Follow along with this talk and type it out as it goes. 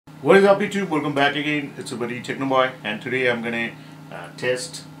What is up YouTube? Welcome back again. It's your buddy Technoboy, and today I'm gonna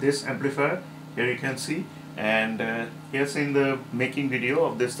test this amplifier. Here you can see, and here's in the making video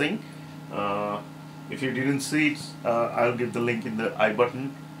of this thing. If you didn't see it, I'll give the link in the I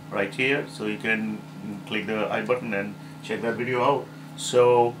button right here, so you can click the I button and check that video out.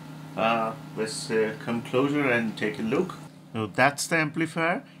 So let's come closer and take a look. So that's the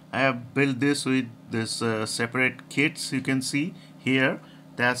amplifier. I have built this with this separate kits. You can see here.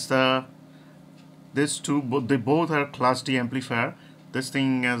 That's they both are Class D amplifier. This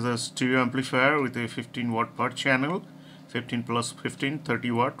thing has a stereo amplifier with a 15 watt per channel, 15 plus 15,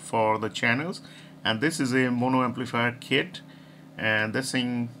 30 watt for the channels, and this is a mono amplifier kit, and this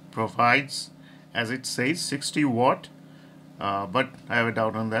thing provides, as it says, 60 watt, but I have a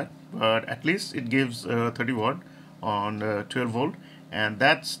doubt on that, but at least it gives 30 watt on 12 volt, and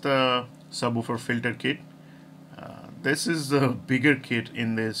that's the subwoofer filter kit. This is the bigger kit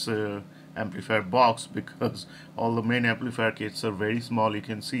in this amplifier box, because all the main amplifier kits are very small, you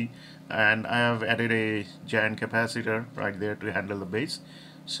can see, and I have added a giant capacitor right there to handle the bass.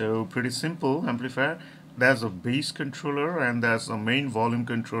 So pretty simple amplifier. There's a bass controller and there's a main volume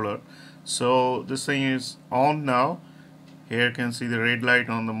controller. So this thing is on now. Here you can see the red light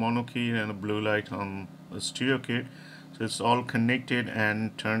on the mono kit and the blue light on the stereo kit. So it's all connected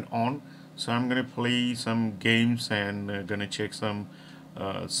and turned on. So I'm gonna play some games and gonna check some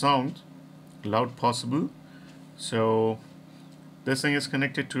sound loud possible. So this thing is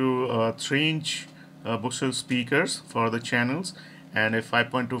connected to 3-inch Bushel speakers for the channels and a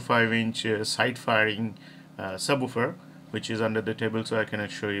 5.25-inch side firing subwoofer, which is under the table, so I cannot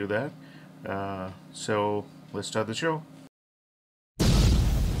show you that. So let's start the show.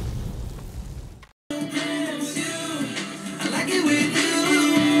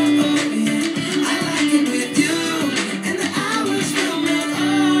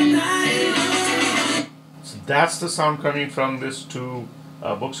 That's the sound coming from these two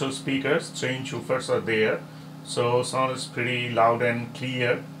Bushel speakers. 3-inch woofers are there, so sound is pretty loud and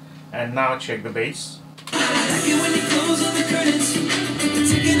clear. And now check the bass.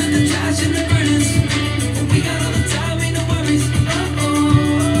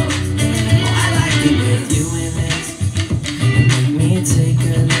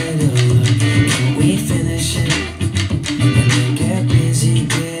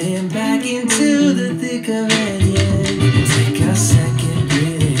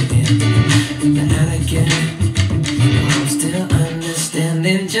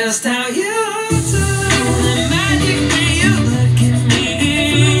 Just how you do the magic when you look at me.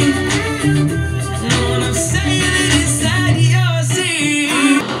 Know what I'm saying? It inside your sea.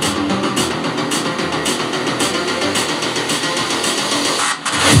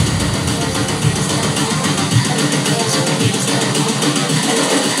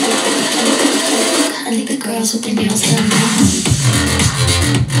 I like the girls with their nails done.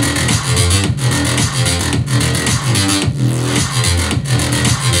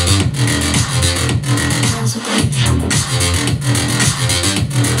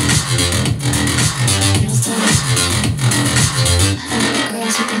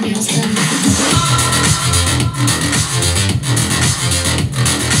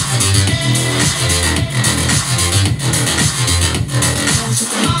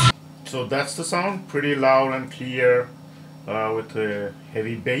 So that's the sound, pretty loud and clear with a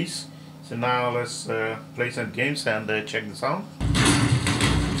heavy bass. So now let's play some games and check the sound.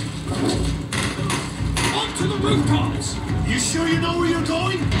 Up to the rooftops! You sure you know where you're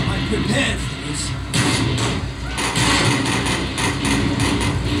going? I'm prepared for this.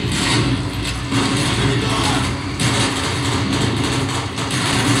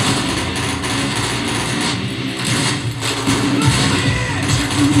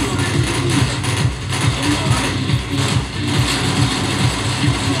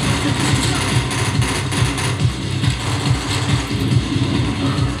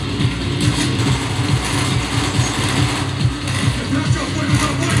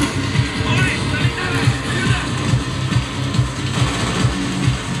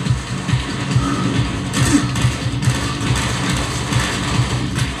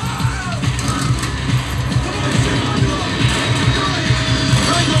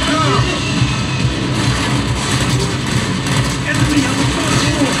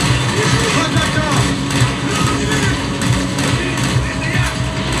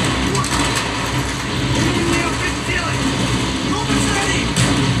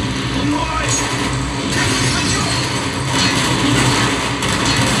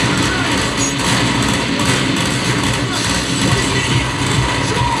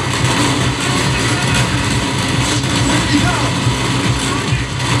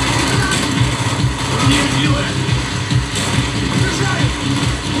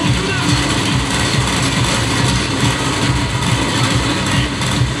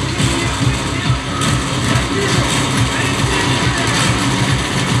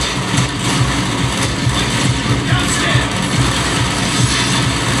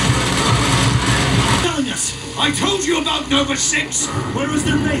 know about Nova 6? Where is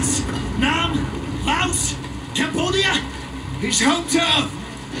their base? Nam? Laos? Cambodia? His home turf!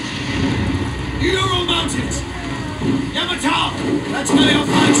 Ural Mountains! Yamato! That's Mayor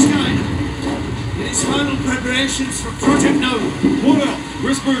Feinstein! In his final preparations for Project Nova. What else?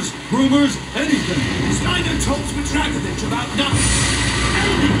 Whispers, rumors, anything. Steiner talks with Dragovich about nothing.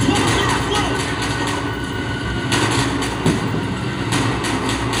 Enemy closer afloat!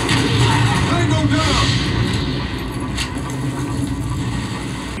 Tango down!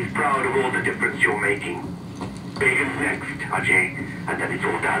 He's proud of all the difference you're making. Vegas next, Ajay, and then it's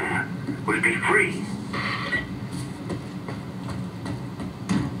all done. We'll be free.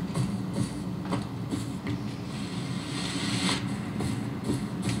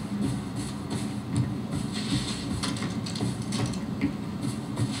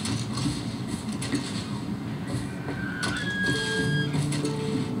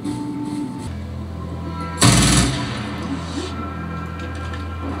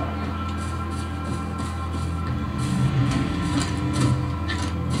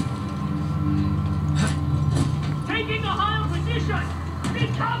 Taking a higher position! Be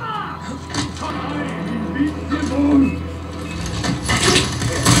cover!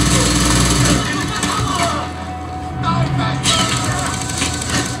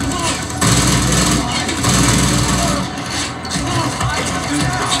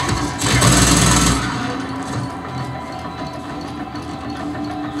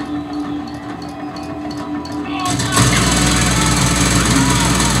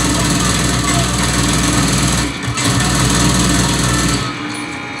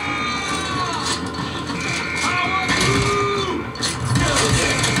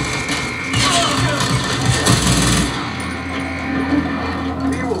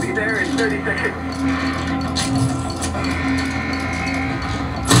 We will be there in 30 seconds.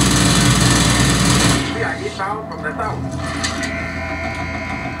 We are eastbound from the south.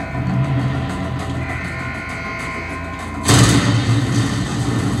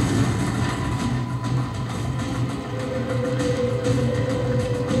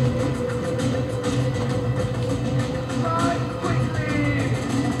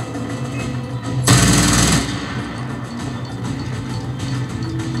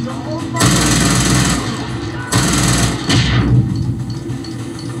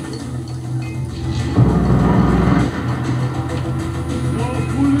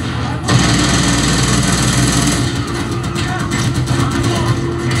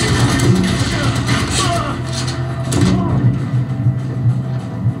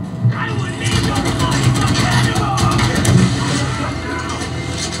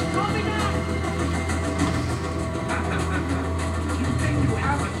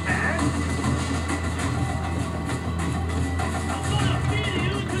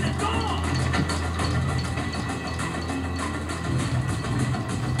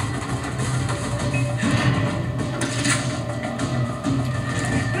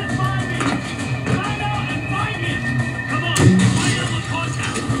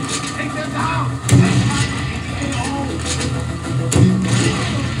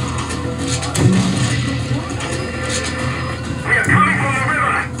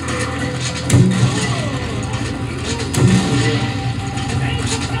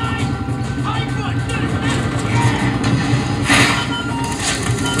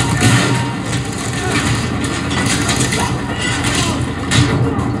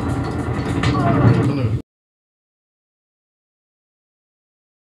 Hello.